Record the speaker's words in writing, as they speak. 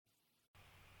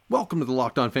Welcome to the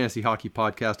Locked On Fantasy Hockey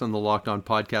Podcast on the Locked On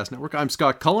Podcast Network. I'm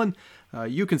Scott Cullen.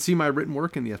 You can see my written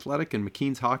work in The Athletic and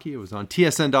McKeen's Hockey. It was on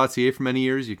tsn.ca for many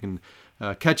years. You can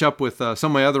catch up with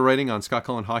some of my other writing on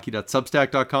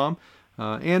scottcullenhockey.substack.com.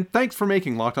 And thanks for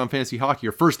making Locked On Fantasy Hockey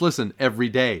your first listen every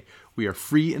day. We are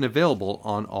free and available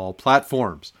on all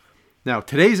platforms. Now,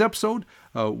 today's episode,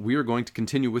 we are going to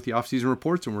continue with the offseason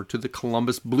reports, and we're to the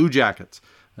Columbus Blue Jackets,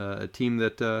 a team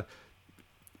that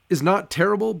is not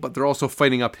terrible, but they're also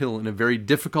fighting uphill in a very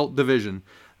difficult division.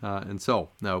 And so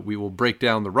we will break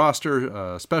down the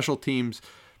roster, special teams,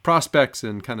 prospects,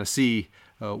 and kind of see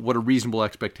what a reasonable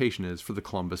expectation is for the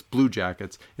Columbus Blue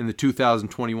Jackets in the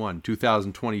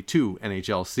 2021-2022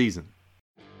 NHL season.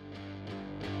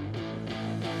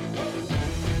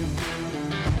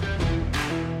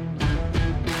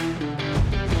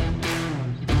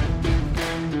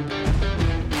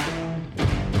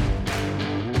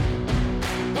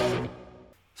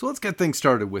 So let's get things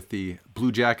started with the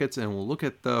Blue Jackets, and we'll look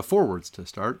at the forwards to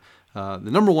start. The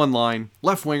number one line,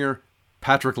 left winger,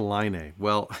 Patrik Laine.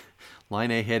 Well,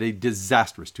 Laine had a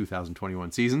disastrous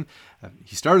 2021 season.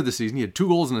 He started the season, he had 2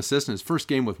 goals and assists in his first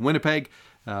game with Winnipeg.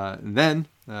 And then,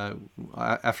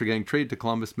 after getting traded to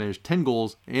Columbus, managed 10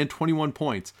 goals and 21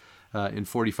 points in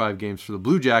 45 games for the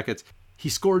Blue Jackets. He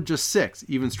scored just 6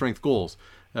 even-strength goals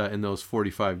in those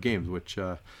 45 games, which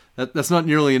that's not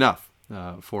nearly enough.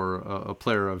 For a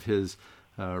player of his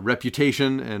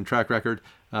reputation and track record.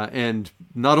 And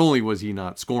not only was he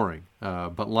not scoring,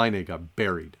 but Laine got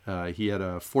buried. He had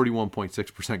a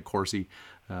 41.6% Corsi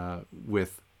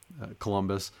with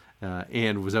Columbus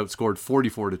and was outscored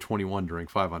 44-21 during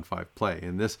 5-on-5 play.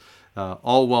 And this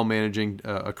all while managing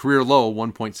a career low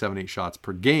 1.78 shots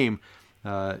per game.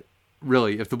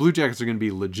 Really, if the Blue Jackets are going to be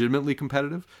legitimately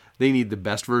competitive, they need the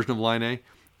best version of Laine.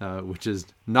 Which is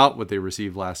not what they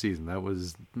received last season. That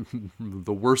was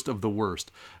the worst of the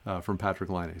worst from Patrik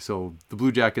Laine. So the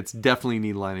Blue Jackets definitely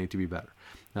need Laine to be better.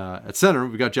 At center,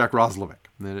 we got Jack Roslovic.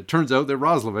 And it turns out that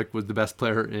Roslovic was the best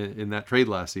player in that trade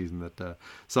last season that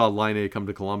saw Laine come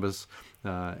to Columbus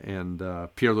and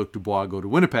Pierre-Luc Dubois go to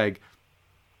Winnipeg.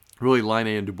 Really,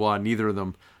 Laine and Dubois, neither of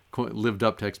them lived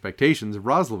up to expectations.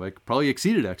 Roslovic probably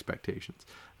exceeded expectations.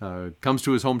 Comes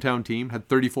to his hometown team, had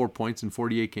 34 points in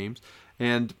 48 games.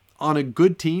 And on a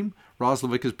good team,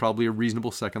 Roslovic is probably a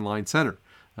reasonable second-line center.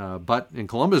 But in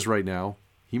Columbus right now,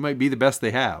 he might be the best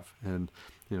they have. And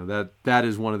that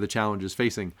is one of the challenges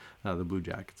facing the Blue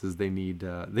Jackets, is they need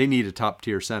a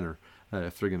top-tier center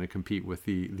if they're going to compete with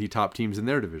the top teams in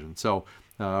their division. So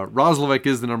Roslovic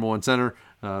is the number one center,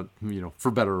 for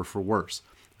better or for worse.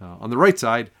 On the right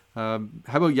side, how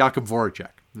about Jakub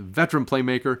Voracek? Veteran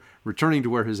playmaker, returning to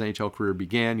where his NHL career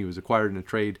began. He was acquired in a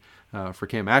trade for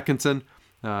Cam Atkinson.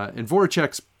 And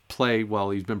Voracek's play,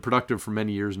 while he's been productive for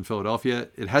many years in Philadelphia,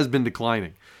 it has been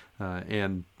declining.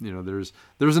 And there's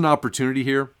an opportunity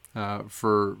here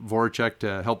for Voracek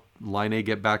to help Laine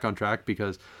get back on track,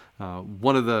 because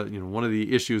one of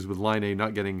the issues with Laine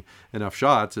not getting enough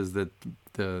shots is that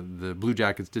the Blue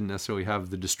Jackets didn't necessarily have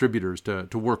the distributors to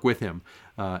work with him.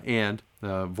 And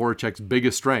Voracek's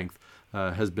biggest strength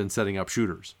has been setting up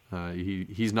shooters.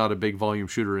 He's not a big volume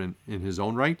shooter in his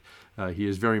own right. He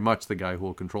is very much the guy who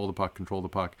will control the puck,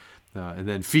 and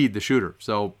then feed the shooter.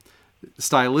 So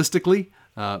stylistically,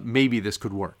 maybe this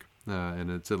could work.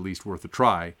 And it's at least worth a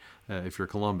try if you're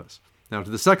Columbus. Now to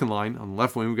the second line, on the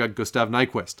left wing, we've got Gustav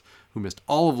Nyquist, who missed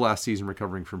all of last season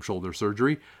recovering from shoulder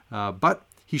surgery. But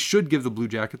he should give the Blue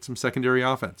Jackets some secondary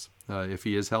offense if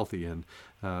he is healthy. And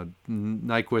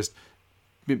Nyquist,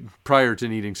 prior to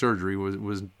needing surgery,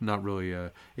 was not really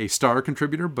a star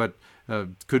contributor, but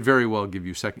could very well give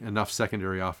you enough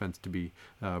secondary offense to be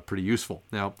pretty useful.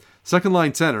 Now, second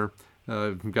line center,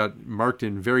 we've got marked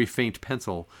in very faint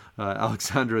pencil,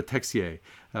 Alexandre Texier,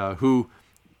 who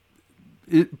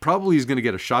it probably is going to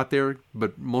get a shot there,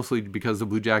 but mostly because the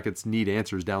Blue Jackets need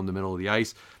answers down the middle of the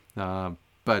ice.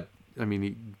 But I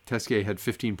mean, Texier had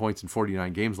 15 points in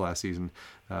 49 games last season.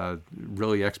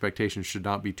 Really, expectations should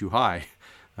not be too high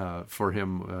for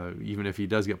him, even if he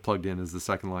does get plugged in as the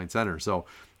second-line center. So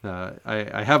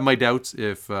I have my doubts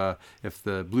if the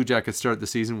Blue Jackets start the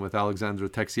season with Alexandre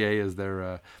Texier as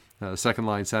their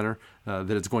second-line center,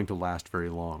 that it's going to last very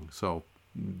long. So,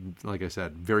 like I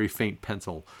said, very faint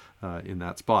pencil in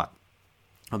that spot.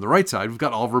 On the right side, we've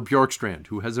got Oliver Bjorkstrand,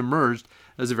 who has emerged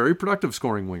as a very productive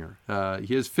scoring winger.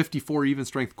 He has 54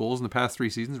 even-strength goals in the past 3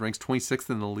 seasons, ranks 26th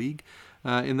in the league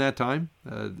in that time.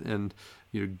 And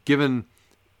given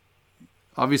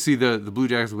obviously the Blue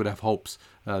Jackets would have hopes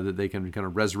that they can kind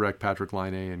of resurrect Patrik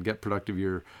Laine and get productive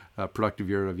year of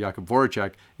Jakub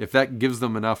Voracek. If that gives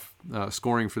them enough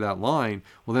scoring for that line,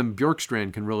 well, then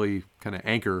Bjorkstrand can really kind of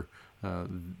anchor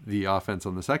the offense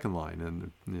on the second line.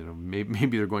 And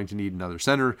maybe they're going to need another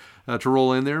center to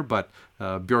roll in there, but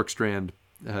Bjorkstrand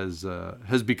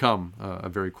has become a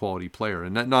very quality player,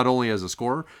 and not only as a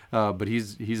scorer, but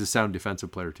he's a sound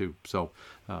defensive player too. So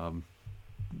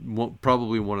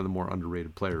probably one of the more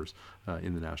underrated players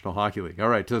in the National Hockey League. All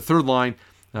right, to the third line,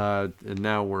 and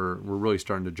now we're really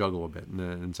starting to juggle a bit.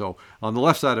 And so on the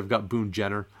left side, I've got Boone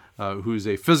Jenner, who's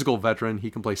a physical veteran.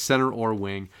 He can play center or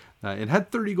wing, and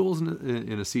had 30 goals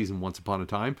in a season once upon a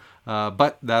time.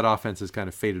 But that offense has kind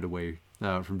of faded away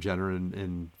from Jenner,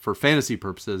 and for fantasy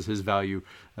purposes, his value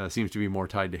seems to be more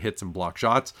tied to hits and block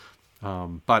shots.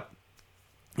 But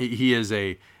he is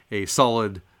a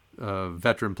solid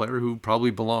veteran player who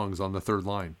probably belongs on the third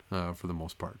line for the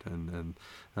most part. And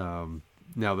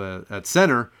now at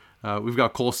center, we've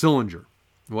got Cole Sillinger.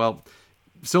 Well,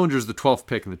 Sillinger's the 12th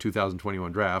pick in the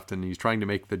 2021 draft, and he's trying to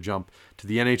make the jump to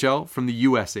the NHL from the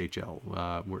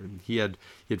USHL, where he had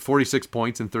 46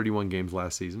 points in 31 games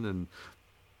last season, and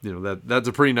that's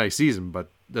a pretty nice season, but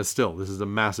this is a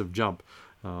massive jump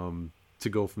to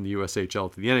go from the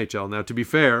USHL to the NHL. Now, to be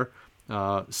fair,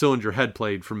 Sillinger had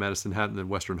played for Medicine Hat in the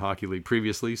Western Hockey League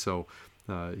previously, so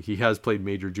he has played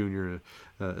Major Junior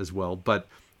as well. But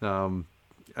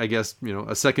I guess,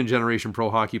 a second-generation pro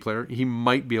hockey player, he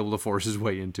might be able to force his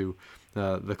way into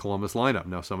the Columbus lineup.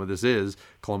 Now, some of this is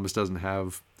Columbus doesn't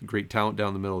have great talent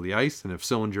down the middle of the ice, and if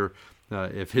Sillinger,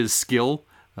 if his skill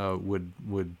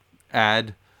would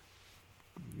add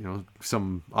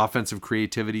some offensive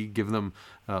creativity, give them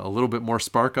a little bit more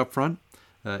spark up front,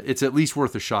 it's at least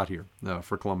worth a shot here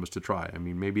for Columbus to try. I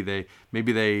mean, maybe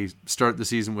they start the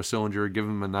season with Sillinger, give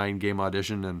him a 9-game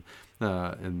audition,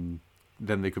 and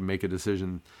then they could make a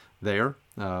decision there.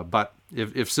 But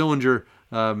if Sillinger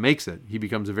makes it, he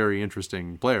becomes a very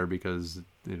interesting player, because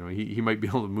he might be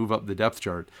able to move up the depth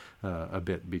chart a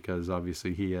bit, because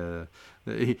obviously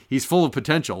he's full of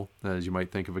potential, as you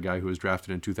might think of a guy who was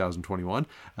drafted in 2021.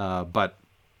 But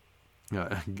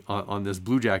on this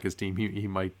Blue Jackets team, he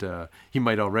might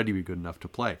already be good enough to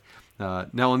play.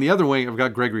 Now on the other wing, I've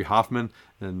got Gregory Hoffman,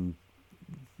 and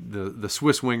the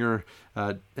Swiss winger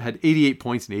had 88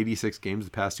 points in 86 games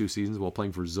the past 2 seasons while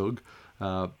playing for Zug.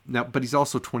 Now, but he's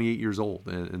also 28 years old,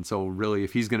 and so really,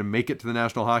 if he's going to make it to the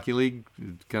National Hockey League,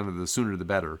 kind of the sooner the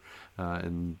better.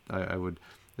 And I would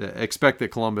expect that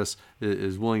Columbus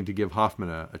is willing to give Hoffman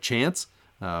a chance,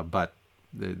 but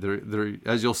they're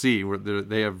as you'll see,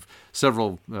 they have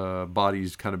several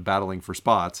bodies kind of battling for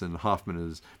spots, and Hoffman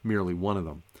is merely one of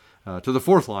them. To the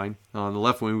fourth line, on the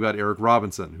left wing, we've got Eric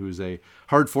Robinson, who's a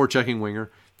hard forechecking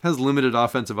winger, has limited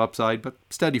offensive upside, but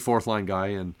steady fourth line guy,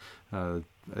 and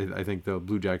I think the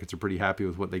Blue Jackets are pretty happy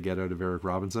with what they get out of Eric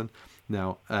Robinson.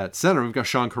 Now, at center, we've got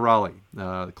Sean Kuraly.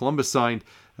 Columbus signed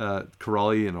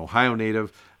Kuraly, an Ohio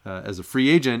native, as a free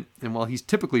agent, and while he's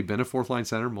typically been a fourth-line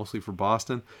center, mostly for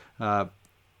Boston,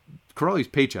 Kuraly's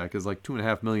paycheck is like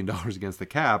 $2.5 million against the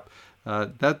cap.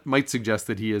 That might suggest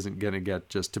that he isn't going to get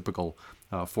just typical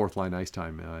fourth-line ice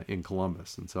time in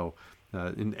Columbus. And so,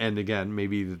 and again,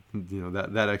 maybe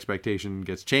that expectation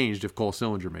gets changed if Cole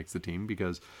Sillinger makes the team,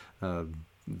 because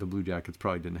the Blue Jackets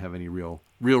probably didn't have any real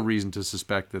reason to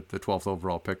suspect that the 12th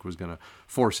overall pick was going to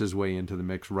force his way into the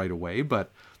mix right away.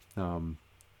 But in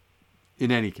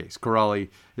any case, Kuraly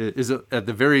is at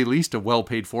the very least a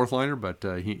well-paid fourth liner, but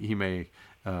he may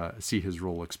see his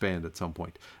role expand at some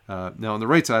point. Now on the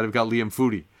right side, I've got Liam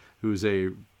Foudy, who's a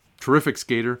terrific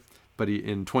skater, but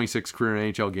in 26 career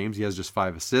NHL games, he has just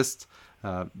 5 assists.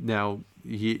 Now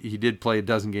he did play a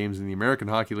dozen games in the American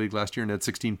Hockey League last year and had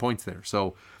 16 points there.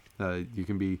 So you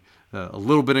can be a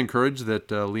little bit encouraged that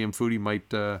Liam Foudy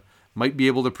might be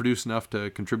able to produce enough to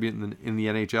contribute in the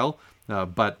NHL.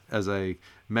 But as I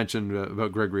mentioned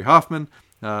about Gregory Hoffman,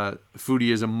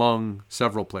 Foudy is among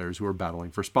several players who are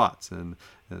battling for spots. And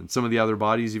some of the other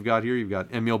bodies you've got here, you've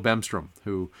got Emil Bemstrom,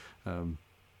 who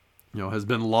has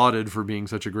been lauded for being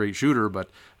such a great shooter, but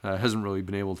hasn't really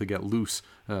been able to get loose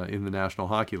in the National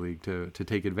Hockey League to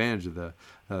take advantage of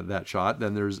that shot.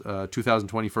 Then there's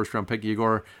 2020 first-round pick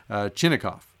Igor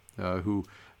Chinnikov, who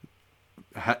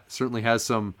certainly has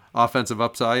some offensive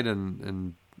upside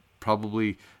and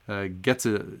probably gets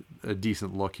a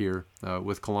decent look here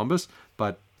with Columbus,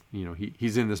 but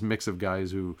he's in this mix of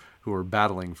guys who are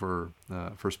battling for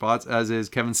spots, as is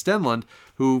Kevin Stenlund,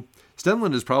 who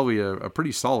Stenlund is probably a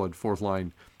pretty solid fourth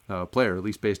line player, at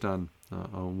least based on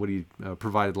what he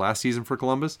provided last season for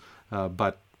Columbus.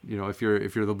 But if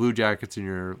you're the Blue Jackets and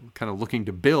you're kind of looking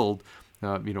to build,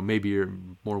 maybe you're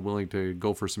more willing to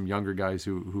go for some younger guys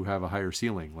who have a higher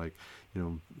ceiling, like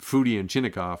Foudy and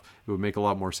Chinnikov. It would make a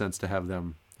lot more sense to have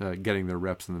them getting their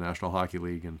reps in the National Hockey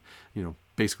League and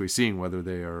basically seeing whether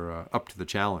they are up to the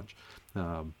challenge.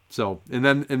 And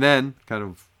then kind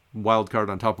of wild card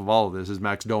on top of all of this is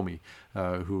Max Domi,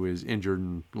 who is injured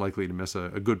and likely to miss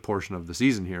a good portion of the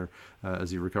season here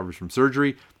as he recovers from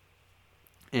surgery.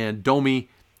 And Domi,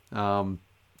 I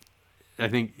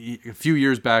think a few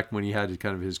years back when he had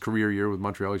kind of his career year with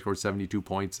Montreal, he scored 72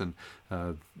 points, and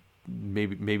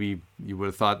maybe you would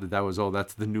have thought that was,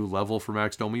 that's the new level for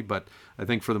Max Domi. But I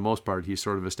think for the most part, he's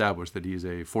sort of established that he's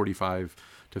a 45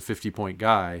 to 50 point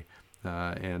guy,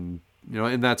 and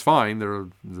that's fine.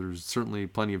 There's certainly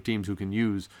plenty of teams who can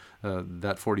use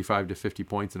that 45 to 50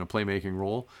 points in a playmaking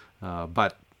role,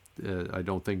 but I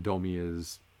don't think Domi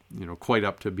is quite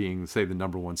up to being, say, the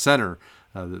number one center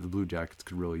that the Blue Jackets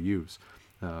could really use.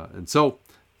 And so,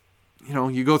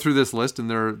 you go through this list, and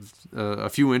there are a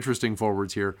few interesting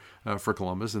forwards here for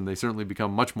Columbus, and they certainly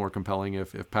become much more compelling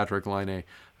if Patrik Laine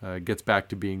gets back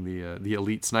to being the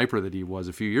elite sniper that he was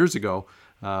a few years ago.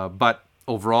 But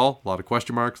overall, a lot of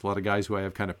question marks, a lot of guys who I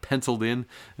have kind of penciled in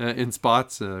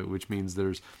spots, which means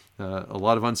there's a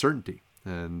lot of uncertainty.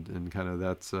 And kind of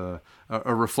that's a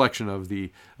reflection of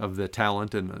the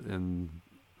talent and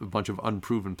a bunch of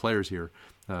unproven players here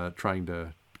trying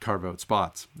to carve out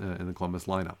spots in the Columbus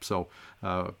lineup. So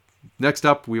next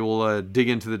up, we will dig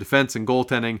into the defense and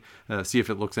goaltending, see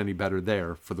if it looks any better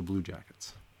there for the Blue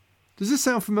Jackets. Does this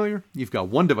sound familiar? You've got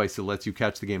one device that lets you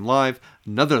catch the game live,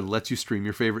 another that lets you stream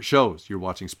your favorite shows. You're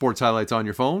watching sports highlights on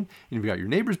your phone, and you've got your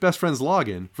neighbor's best friend's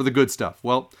login for the good stuff.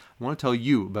 Well, I want to tell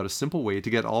you about a simple way to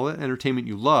get all that entertainment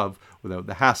you love without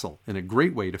the hassle, and a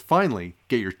great way to finally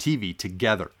get your TV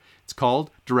together. It's called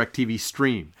DirecTV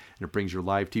Stream, and it brings your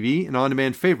live TV and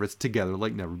on-demand favorites together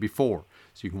like never before.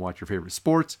 So you can watch your favorite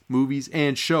sports, movies,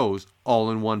 and shows all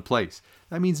in one place.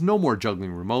 That means no more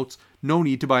juggling remotes, no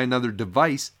need to buy another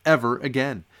device ever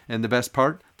again. And the best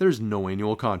part, there's no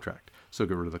annual contract. So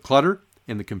get rid of the clutter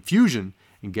and the confusion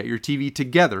and get your TV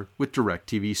together with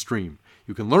DirecTV Stream.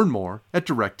 You can learn more at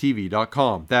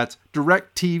directtv.com. That's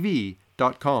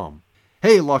directtv.com.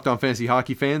 Hey, Locked On Fantasy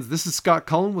Hockey fans, this is Scott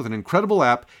Cullen with an incredible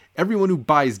app everyone who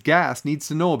buys gas needs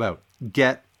to know about.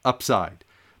 Get Upside.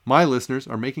 My listeners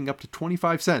are making up to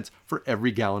 25 cents for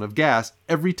every gallon of gas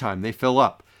every time they fill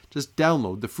up. Just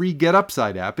download the free Get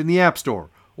Upside app in the App Store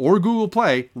or Google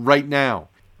Play right now.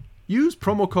 Use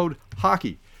promo code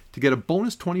HOCKEY to get a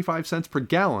bonus 25 cents per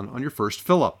gallon on your first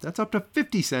fill-up. That's up to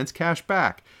 50 cents cash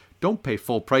back. Don't pay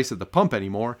full price at the pump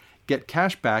anymore. Get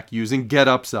cash back using Get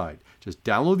Upside. Just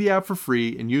download the app for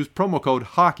free and use promo code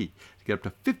HOCKEY to get up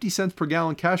to 50 cents per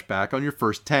gallon cash back on your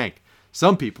first tank.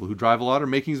 Some people who drive a lot are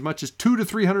making as much as $200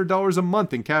 to $300 a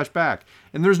month in cash back.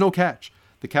 And there's no catch.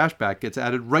 The cash back gets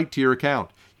added right to your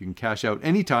account. You can cash out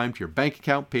anytime to your bank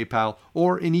account, PayPal,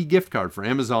 or an e-gift card for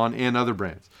Amazon and other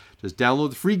brands. Just download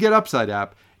the free Get Upside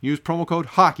app and use promo code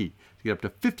HOCKEY to get up to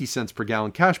 50 cents per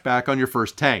gallon cash back on your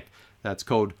first tank. That's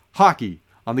code HOCKEY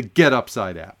on the Get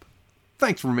Upside app.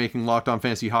 Thanks for making Locked On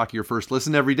Fantasy Hockey your first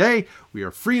listen every day. We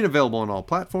are free and available on all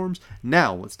platforms.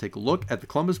 Now let's take a look at the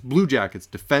Columbus Blue Jackets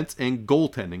defense and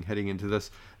goaltending heading into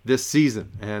this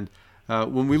season. And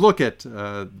when we look at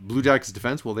Blue Jackets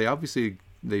defense, well, they obviously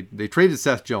they traded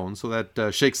Seth Jones, so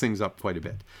that shakes things up quite a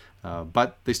bit.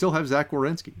 But they still have Zach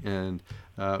Werenski, and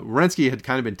Werenski had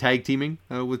kind of been tag teaming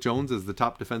with Jones as the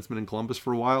top defenseman in Columbus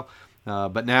for a while.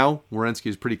 But now Werenski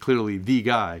is pretty clearly the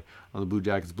guy on the Blue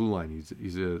Jackets blue line.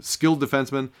 He's a skilled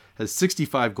defenseman, has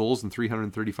 65 goals in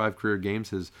 335 career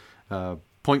games. His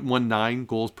 .19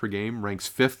 goals per game ranks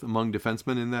fifth among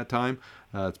defensemen in that time.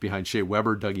 It's behind Shea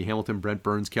Weber, Dougie Hamilton, Brent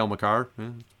Burns, Cale Makar.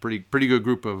 Pretty good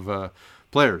group of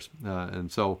players.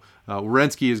 And so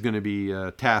Werenski is going to be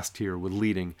tasked here with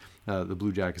leading the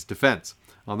Blue Jackets defense.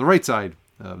 On the right side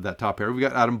of that top pair, we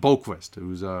got Adam Boqvist,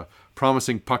 who's a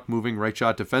promising puck-moving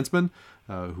right-shot defenseman,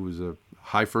 who was a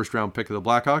high first-round pick of the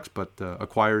Blackhawks, but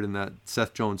acquired in that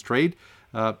Seth Jones trade.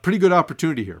 Pretty good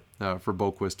opportunity here for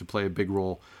Boqvist to play a big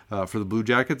role for the Blue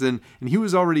Jackets, and he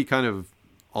was already kind of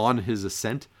on his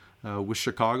ascent with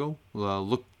Chicago.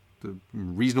 Looked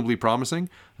reasonably promising,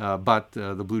 but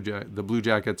the Blue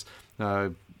Jackets,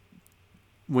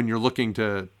 when you're looking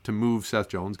to move Seth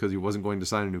Jones because he wasn't going to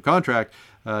sign a new contract,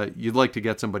 you'd like to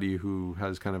get somebody who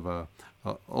has kind of a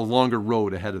longer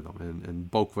road ahead of them, and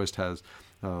Boqvist has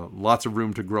lots of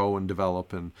room to grow and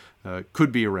develop, and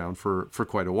could be around for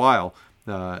quite a while.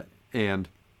 And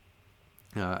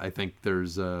I think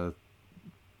there's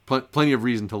plenty of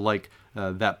reason to like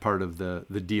that part of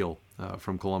the deal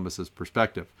from Columbus's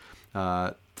perspective.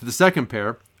 To the second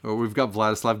pair, we've got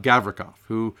Vladislav Gavrikov,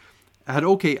 who had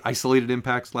okay isolated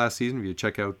impacts last season. If you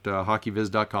check out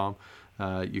hockeyviz.com,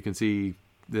 you can see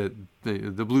that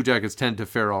the Blue Jackets tend to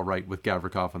fare all right with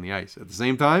Gavrikov on the ice. At the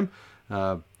same time,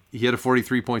 he had a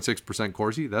 43.6%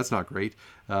 Corsi. That's not great.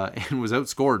 And was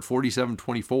outscored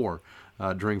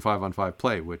 47-24 during 5-on-5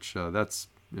 play, which that's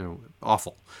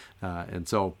awful. And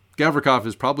so Gavrikov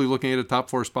is probably looking at a top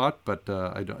 4 spot, but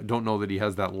I don't know that he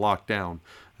has that locked down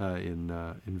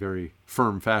in very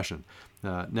firm fashion.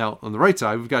 Now, on the right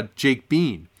side, we've got Jake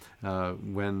Bean.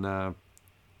 When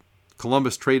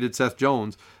Columbus traded Seth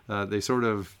Jones, they sort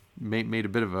of made a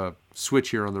bit of a switch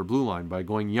here on their blue line by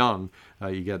going young.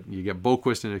 You get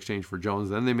Boquist in exchange for Jones.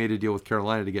 Then they made a deal with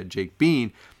Carolina to get Jake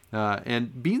Bean.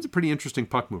 And Bean's a pretty interesting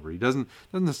puck mover. He doesn't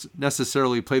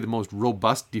necessarily play the most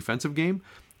robust defensive game,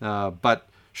 but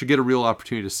should get a real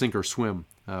opportunity to sink or swim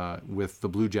with the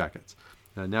Blue Jackets.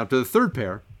 Now to the third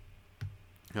pair,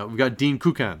 we've got Dean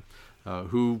Kukan,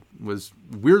 who was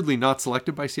weirdly not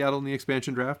selected by Seattle in the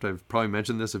expansion draft. I've probably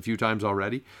mentioned this a few times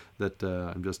already, that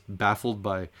I'm just baffled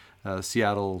by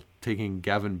Seattle taking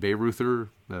Gavin Bayreuther,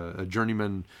 a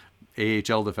journeyman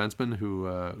AHL defenseman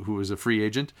who was a free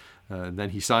agent, and then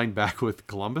he signed back with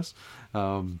Columbus.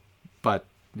 But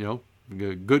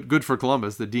good for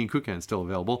Columbus that Dean Kukan is still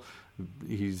available.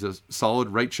 He's a solid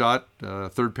right shot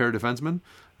third pair defenseman,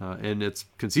 and it's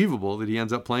conceivable that he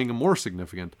ends up playing a more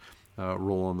significant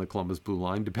role on the Columbus blue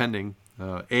line, depending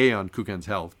on Kukan's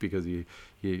health, because he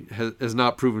has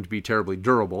not proven to be terribly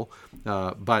durable,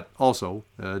 but also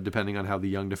depending on how the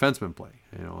young defensemen play.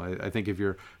 I think if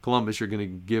you're Columbus, you're going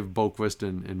to give Boquist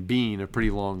and Bean a pretty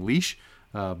long leash,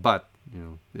 but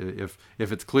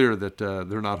if it's clear that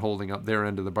they're not holding up their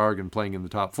end of the bargain playing in the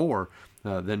top 4,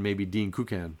 then maybe Dean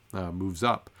Kukan moves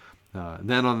up. And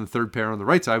then on the third pair on the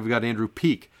right side, we've got Andrew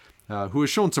Peeke, who has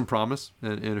shown some promise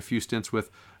in a few stints with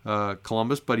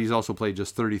Columbus, but he's also played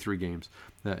just 33 games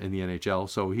in the NHL,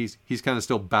 so he's kind of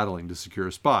still battling to secure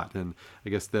a spot. And I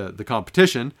guess the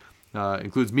competition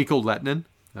includes Mikko Lehtinen,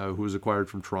 who was acquired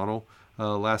from Toronto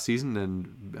last season,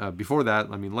 and before that,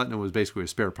 Lehtinen was basically a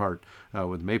spare part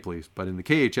with the Maple Leafs. But in the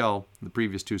KHL, the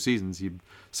previous 2 seasons, he had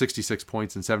 66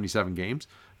 points in 77 games,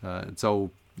 and so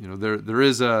there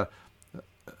is a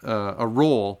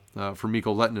role for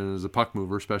Mikko Lehtinen as a puck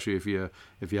mover, especially if you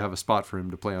have a spot for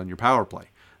him to play on your power play.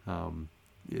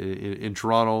 In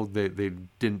Toronto, they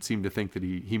didn't seem to think that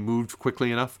he moved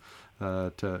quickly enough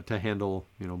to handle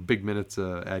big minutes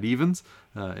at evens,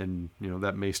 and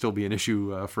that may still be an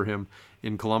issue for him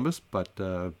in Columbus. But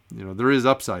there is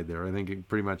upside there. I think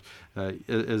pretty much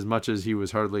as much as he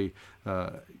was hardly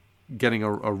getting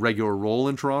a regular role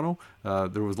in Toronto,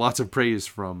 there was lots of praise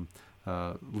from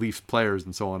Leafs players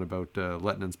and so on about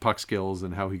Lehtinen's puck skills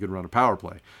and how he could run a power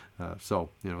play. So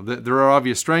there are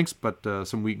obvious strengths, but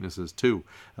some weaknesses too.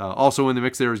 Also in the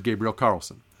mix there is Gabriel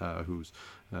Carlsson, who's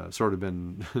sort of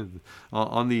been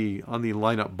on the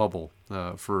lineup bubble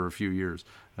for a few years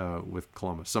with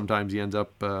Columbus. Sometimes he ends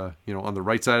up on the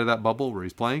right side of that bubble where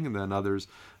he's playing, and then others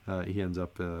he ends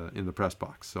up in the press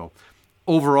box. So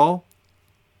overall,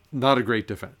 not a great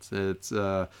defense. It's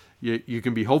you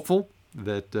can be hopeful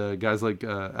that guys like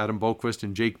Adam Boquist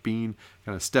and Jake Bean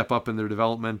kind of step up in their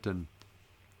development and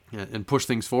push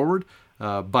things forward.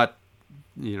 But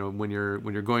when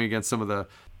you're going against some of the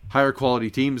higher quality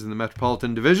teams in the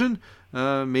Metropolitan Division,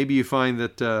 maybe you find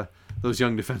that those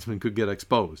young defensemen could get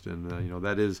exposed, and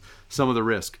that is some of the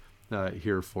risk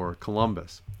here for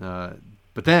Columbus.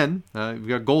 But then we've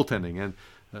got goaltending, and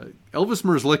Elvis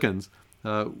Merzlikins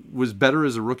was better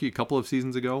as a rookie a couple of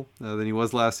seasons ago than he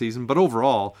was last season, but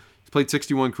overall he's played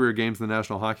 61 career games in the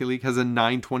National Hockey League, has a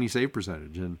 .920 save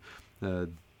percentage, and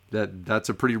that's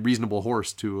a pretty reasonable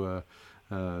horse to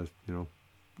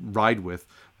ride with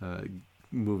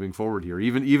moving forward here.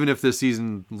 Even if this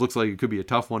season looks like it could be a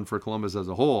tough one for Columbus as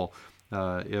a whole,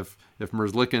 if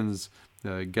Merzlikins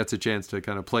gets a chance to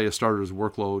kind of play a starter's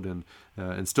workload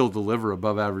and still deliver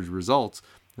above average results,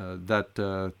 that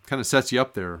kind of sets you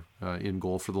up there in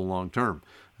goal for the long term.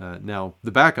 Now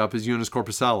the backup is Joonas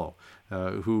Korpisalo,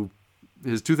 who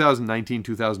his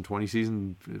 2019-2020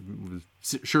 season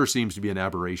sure seems to be an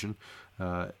aberration.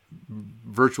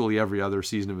 Virtually every other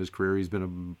season of his career, he's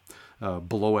been a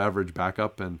below average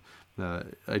backup, and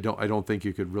I don't think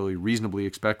you could really reasonably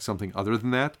expect something other than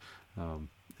that.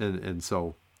 And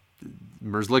so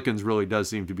Merzlikins really does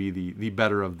seem to be the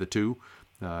better of the two,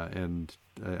 and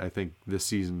I think this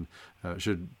season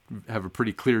should have a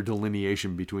pretty clear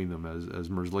delineation between them as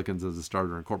Merzlikins as the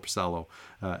starter and Korpisalo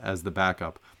as the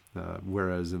backup.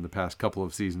 Whereas in the past couple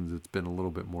of seasons, it's been a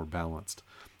little bit more balanced.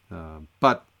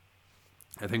 But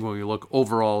I think when we look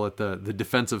overall at the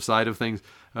defensive side of things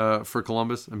for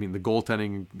Columbus, I mean, the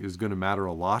goaltending is going to matter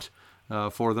a lot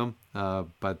for them.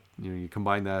 But you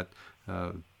combine that,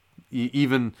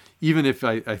 even if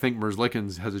I think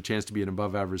Merzlikins has a chance to be an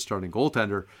above-average starting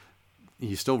goaltender,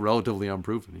 he's still relatively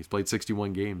unproven. He's played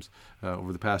 61 games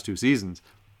over the past 2 seasons.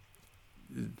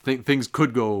 Things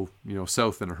could go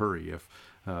south in a hurry if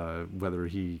whether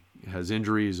he has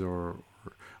injuries or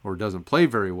doesn't play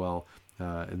very well.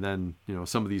 And then,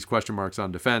 some of these question marks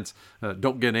on defense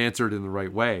don't get answered in the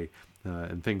right way.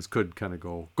 And things could kind of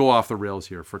go off the rails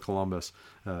here for Columbus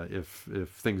if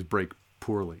things break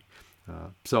poorly.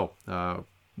 So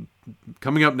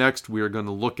coming up next, we are going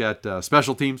to look at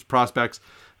special teams, prospects,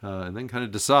 and then kind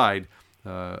of decide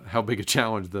how big a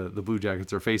challenge the Blue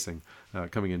Jackets are facing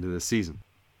coming into this season.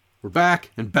 We're back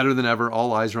and better than ever.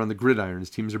 All eyes are on the gridiron as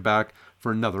teams are back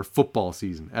for another football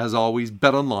season. As always,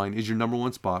 BetOnline is your number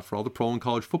one spot for all the pro and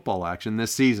college football action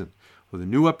this season. With a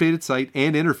new updated site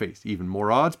and interface, even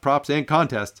more odds, props, and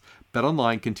contests,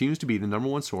 BetOnline continues to be the number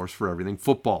one source for everything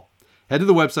football. Head to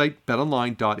the website,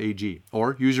 betonline.ag,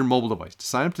 or use your mobile device to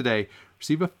sign up today.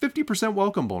 Receive a 50%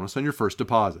 welcome bonus on your first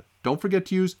deposit. Don't forget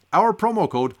to use our promo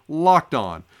code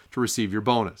LOCKEDON to receive your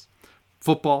bonus.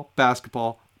 Football,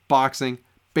 basketball, boxing,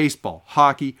 baseball,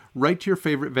 hockey, right to your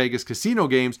favorite Vegas casino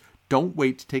games. Don't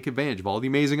wait to take advantage of all the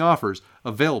amazing offers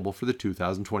available for the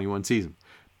 2021 season.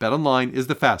 BetOnline is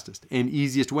the fastest and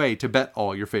easiest way to bet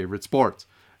all your favorite sports.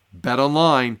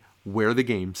 BetOnline, where the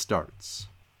game starts.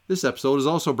 This episode is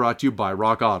also brought to you by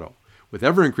Rock Auto. With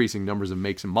ever-increasing numbers of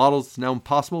makes and models, it's now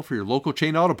impossible for your local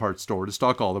chain auto parts store to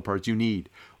stock all the parts you need.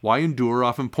 Why endure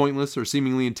often pointless or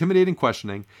seemingly intimidating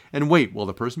questioning and wait while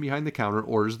the person behind the counter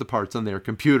orders the parts on their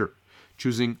computer,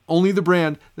 choosing only the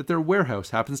brand that their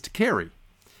warehouse happens to carry?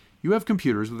 You have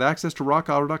computers with access to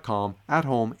RockAuto.com at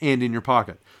home and in your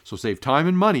pocket, so save time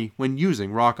and money when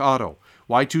using Rock Auto.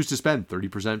 Why choose to spend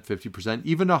 30%, 50%,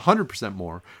 even 100%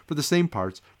 more for the same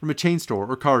parts from a chain store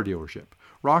or car dealership?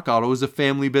 Rock Auto is a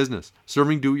family business,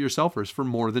 serving do-it-yourselfers for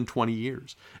more than 20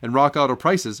 years. And Rock Auto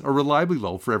prices are reliably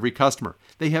low for every customer.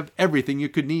 They have everything you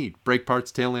could need: brake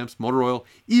parts, tail lamps, motor oil,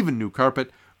 even new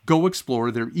carpet. Go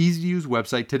explore their easy-to-use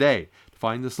website today to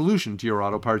find the solution to your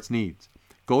auto parts needs.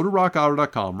 Go to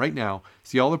rockauto.com right now,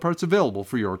 see all the parts available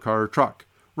for your car or truck.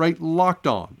 Write Locked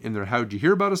On in their How'd You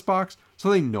Hear About Us box so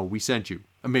they know we sent you.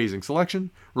 Amazing selection,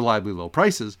 reliably low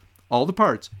prices, all the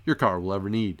parts your car will ever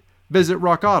need. Visit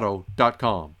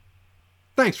rockauto.com.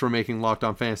 Thanks for making Locked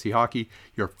On Fantasy Hockey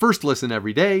your first listen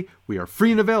every day. We are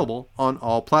free and available on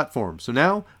all platforms. So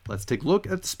now, let's take a look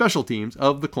at the special teams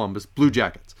of the Columbus Blue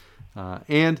Jackets.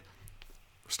 And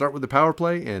start with the power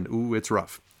play, and it's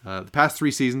rough. The past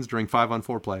 3 seasons during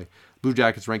 5-on-4 play, Blue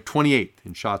Jackets ranked 28th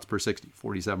in shots per 60,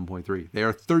 47.3. They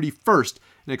are 31st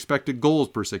in expected goals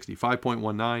per 60,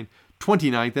 5.19.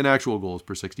 29th in actual goals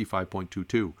per 60,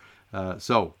 5.22.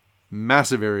 So,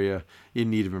 massive area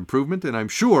in need of improvement, and I'm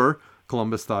sure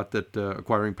Columbus thought that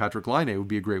acquiring Patrik Laine would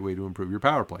be a great way to improve your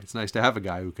power play. It's nice to have a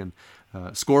guy who can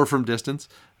score from distance,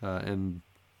 and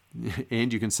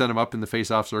you can set him up in the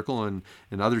face-off circle, and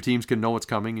other teams can know what's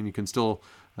coming, and you can still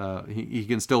he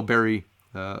can still bury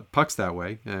pucks that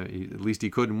way. At least he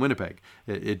could in Winnipeg.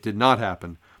 It did not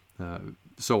happen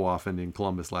so often in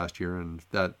Columbus last year, and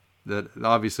that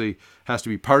obviously has to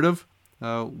be part of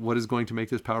what is going to make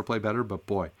this power play better. But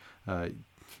boy,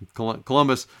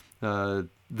 Columbus,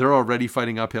 they're already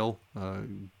fighting uphill,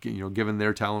 given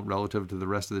their talent relative to the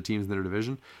rest of the teams in their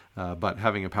division. But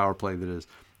having a power play that is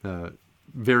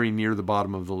very near the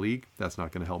bottom of the league, that's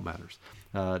not going to help matters.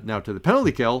 Now to the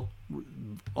penalty kill,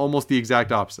 almost the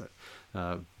exact opposite.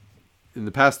 In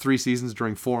the past 3 seasons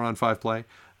during 4-on-5 play,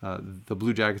 the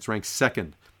Blue Jackets ranked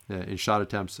second in shot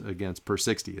attempts against per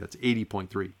 60. That's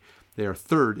 80.3. They are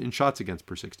third in shots against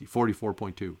per 60,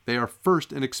 44.2. They are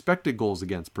first in expected goals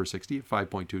against per 60 at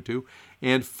 5.22,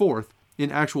 and fourth in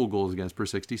actual goals against per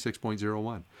 60,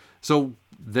 6.01. So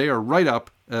they are right up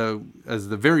as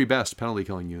the very best penalty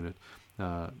killing unit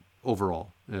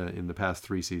overall in the past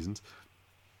 3 seasons.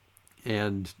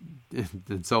 And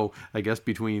so I guess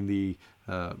between the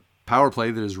power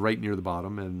play that is right near the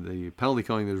bottom and the penalty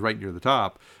killing that is right near the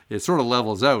top, it sort of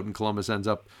levels out, and Columbus ends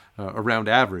up around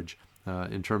average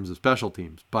in terms of special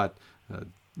teams. But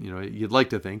you'd like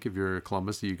to think, if you're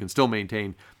Columbus, that you can still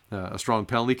maintain a strong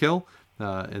penalty kill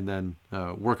and then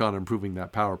work on improving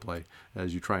that power play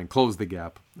as you try and close the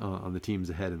gap on the teams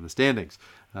ahead in the standings.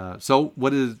 So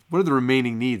what are the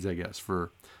remaining needs, I guess,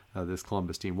 for this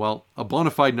Columbus team? Well, a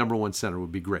bona fide number 1 center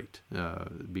would be great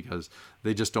because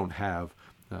they just don't have.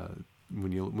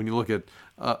 When you look at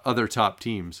other top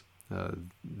teams,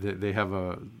 they have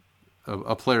a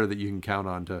a player that you can count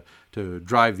on to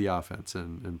drive the offense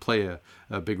and play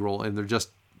a big role. And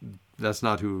that's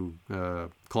not who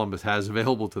Columbus has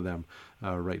available to them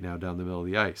right now down the middle of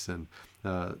the ice. And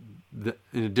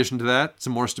in addition to that,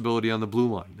 some more stability on the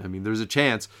blue line. I mean, there's a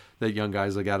chance that young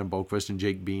guys like Adam Boqvist and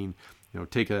Jake Bean,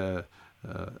 take a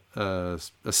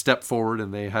step forward,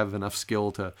 and they have enough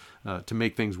skill to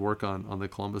make things work on the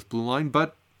Columbus blue line.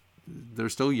 But they're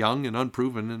still young and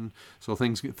unproven, and so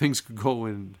things could go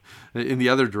in the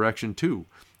other direction too.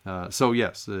 So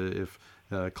yes, if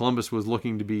Columbus was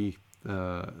looking to be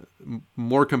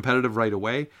more competitive right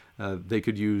away, they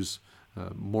could use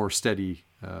more steady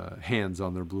hands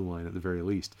on their blue line at the very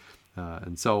least.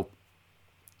 And so,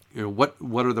 what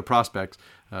are the prospects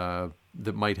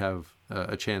that might have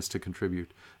a chance to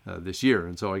contribute this year?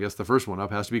 And so I guess the first one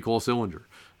up has to be Cole Sillinger,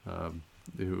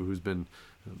 who's been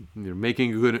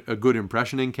making a good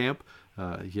impression in camp.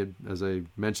 He had, as I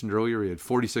mentioned earlier, he had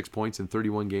 46 points in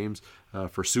 31 games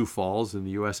for Sioux Falls in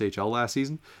the USHL last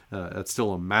season. That's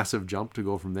still a massive jump to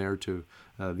go from there to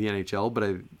the NHL,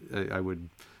 but I would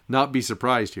not be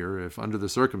surprised here if, under the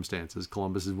circumstances,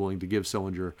 Columbus is willing to give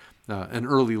Sillinger an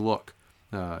early look.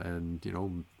 And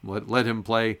let him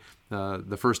play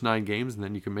the first 9 games, and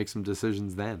then you can make some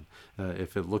decisions then.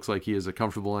 If it looks like he is a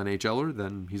comfortable NHLer,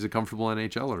 then he's a comfortable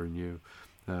NHLer, and you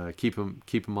keep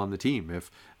him on the team.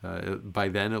 If by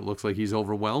then it looks like he's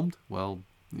overwhelmed, well,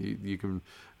 you can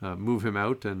move him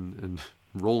out and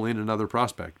roll in another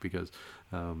prospect, because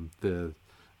the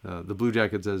Blue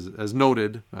Jackets, as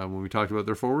noted when we talked about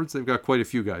their forwards, they've got quite a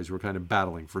few guys who are kind of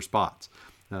battling for spots.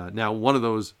 Now, one of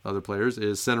those other players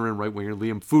is center and right winger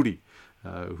Liam Foudy,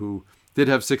 who did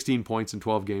have 16 points in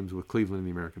 12 games with Cleveland in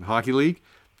the American Hockey League,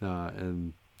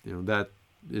 and that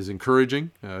is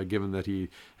encouraging, given that he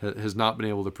has not been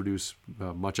able to produce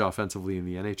much offensively in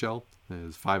the NHL. He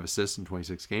has 5 assists in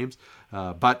 26 games,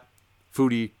 but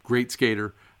Foudy, great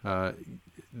skater,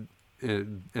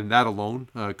 and that alone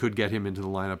could get him into the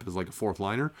lineup as like a fourth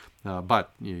liner.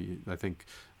 But I think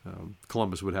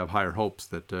Columbus would have higher hopes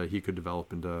that he could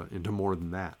develop into more than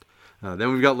that.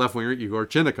 Then we've got left winger Igor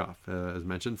Chinnikov, as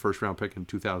mentioned, first round pick in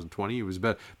 2020. It was a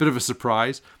bit of a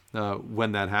surprise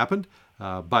when that happened,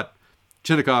 but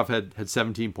Chinnikov had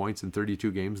 17 points in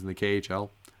 32 games in the KHL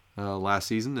last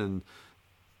season, and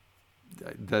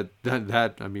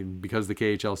that I mean, because the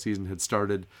KHL season had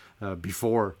started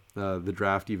before the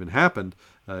draft even happened,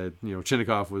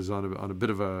 Chinnikov was on a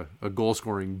bit of a goal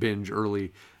scoring binge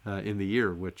early in the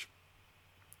year, which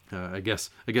I guess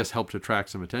helped attract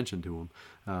some attention to him.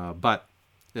 But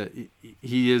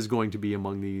he is going to be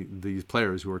among these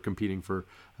players who are competing for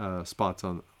spots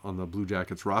on the Blue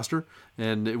Jackets roster,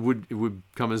 and it would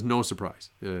come as no surprise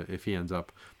if he ends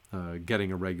up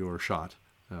getting a regular shot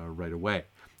right away.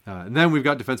 And then we've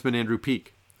got defenseman Andrew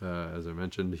Peeke. As I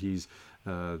mentioned, he's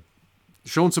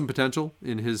shown some potential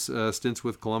in his stints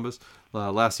with Columbus.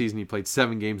 Last season, he played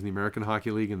 7 games in the American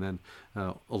Hockey League and then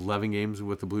 11 games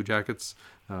with the Blue Jackets.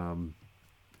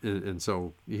 And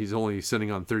so he's only sitting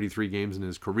on 33 games in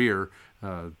his career.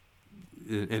 And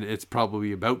it's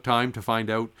probably about time to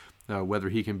find out whether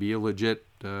he can be a legit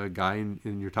guy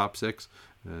in your top 6.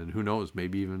 And who knows,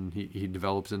 maybe even he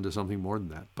develops into something more than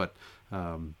that. But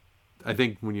I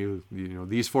think when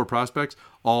these 4 prospects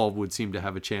all would seem to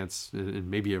have a chance,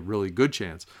 and maybe a really good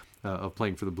chance, of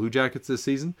playing for the Blue Jackets this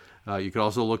season. You could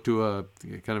also look to a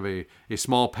kind of a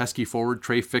small pesky forward,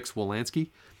 Trey Fix-Wolanski,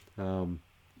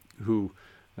 who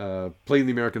played in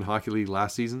the American Hockey League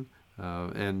last season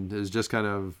and is just kind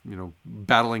of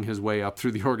battling his way up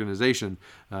through the organization,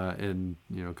 and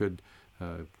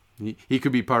he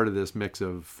could be part of this mix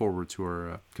of forwards who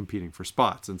are competing for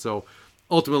spots. And so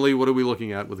ultimately, what are we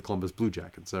looking at with the Columbus Blue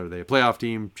Jackets? Are they a playoff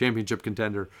team, championship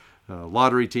contender,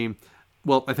 lottery team?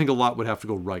 Well, I think a lot would have to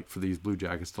go right for these Blue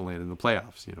Jackets to land in the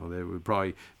playoffs. They would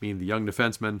probably mean the young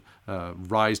defensemen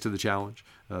rise to the challenge.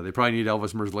 They probably need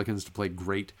Elvis Merzlikins to play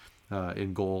great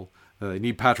in goal. They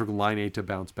need Patrik Laine to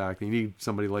bounce back. They need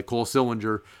somebody like Cole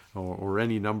Sillinger or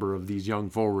any number of these young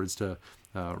forwards to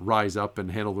rise up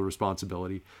and handle the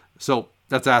responsibility. So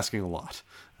that's asking a lot.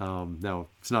 Now,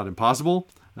 it's not impossible,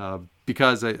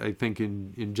 because I think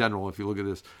in general, if you look at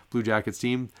this Blue Jackets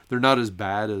team, they're not as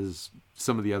bad as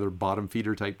some of the other bottom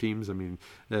feeder type teams. I mean,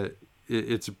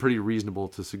 it's pretty reasonable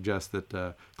to suggest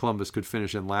that Columbus could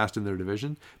finish in last in their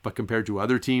division, but compared to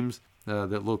other teams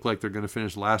that look like they're going to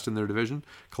finish last in their division,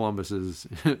 Columbus is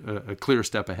a clear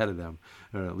step ahead of them,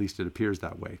 or at least it appears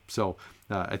that way. So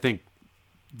I think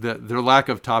that their lack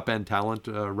of top end talent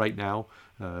right now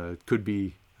could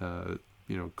be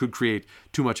could create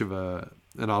too much of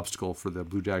an obstacle for the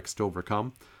Blue Jackets to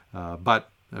overcome.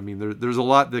 But I mean, there's a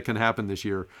lot that can happen this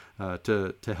year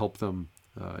to help them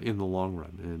in the long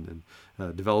run,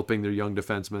 and developing their young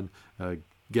defensemen,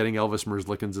 getting Elvis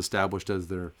Merzlikins established as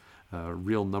their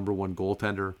real number one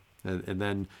goaltender, and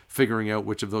then figuring out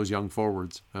which of those young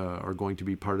forwards are going to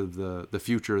be part of the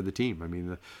future of the team. I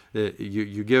mean,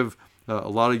 you give a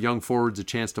lot of young forwards a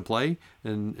chance to play,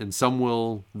 and some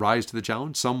will rise to the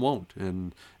challenge, some won't,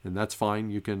 and that's fine.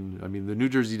 I mean, the New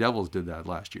Jersey Devils did that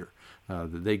last year.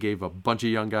 They gave a bunch of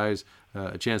young guys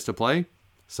a chance to play.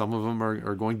 Some of them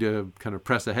are going to kind of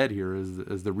press ahead here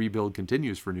as the rebuild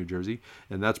continues for New Jersey,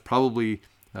 and that's probably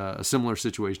a similar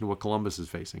situation to what Columbus is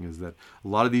facing, is that a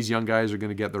lot of these young guys are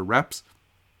going to get their reps,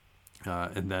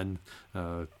 and then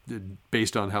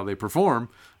based on how they perform,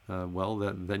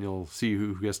 then you'll see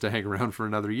who gets to hang around for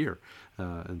another year.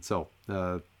 And so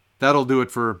that'll do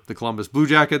it for the Columbus Blue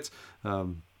Jackets.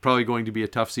 Probably going to be a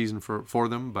tough season for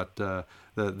them, but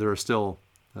there are still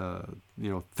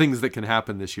things that can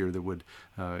happen this year that would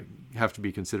have to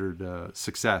be considered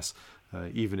success,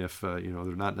 even if they're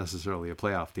not necessarily a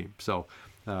playoff team. So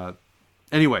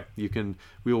anyway,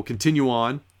 we will continue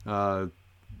on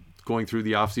going through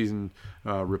the offseason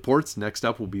reports. Next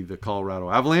up will be the Colorado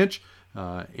Avalanche.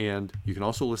 And you can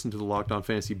also listen to the Locked On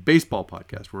Fantasy Baseball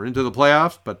podcast. We're into the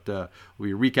playoffs, but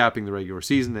we'll be recapping the regular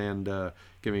season and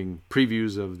giving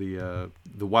previews of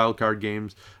the wild card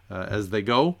games as they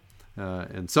go.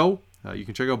 And so you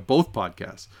can check out both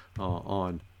podcasts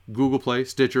on Google Play,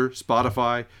 Stitcher,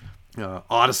 Spotify,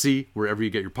 Odyssey, wherever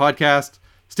you get your podcast.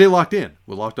 Stay locked in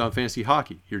with Locked On Fantasy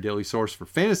Hockey, your daily source for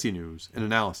fantasy news and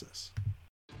analysis.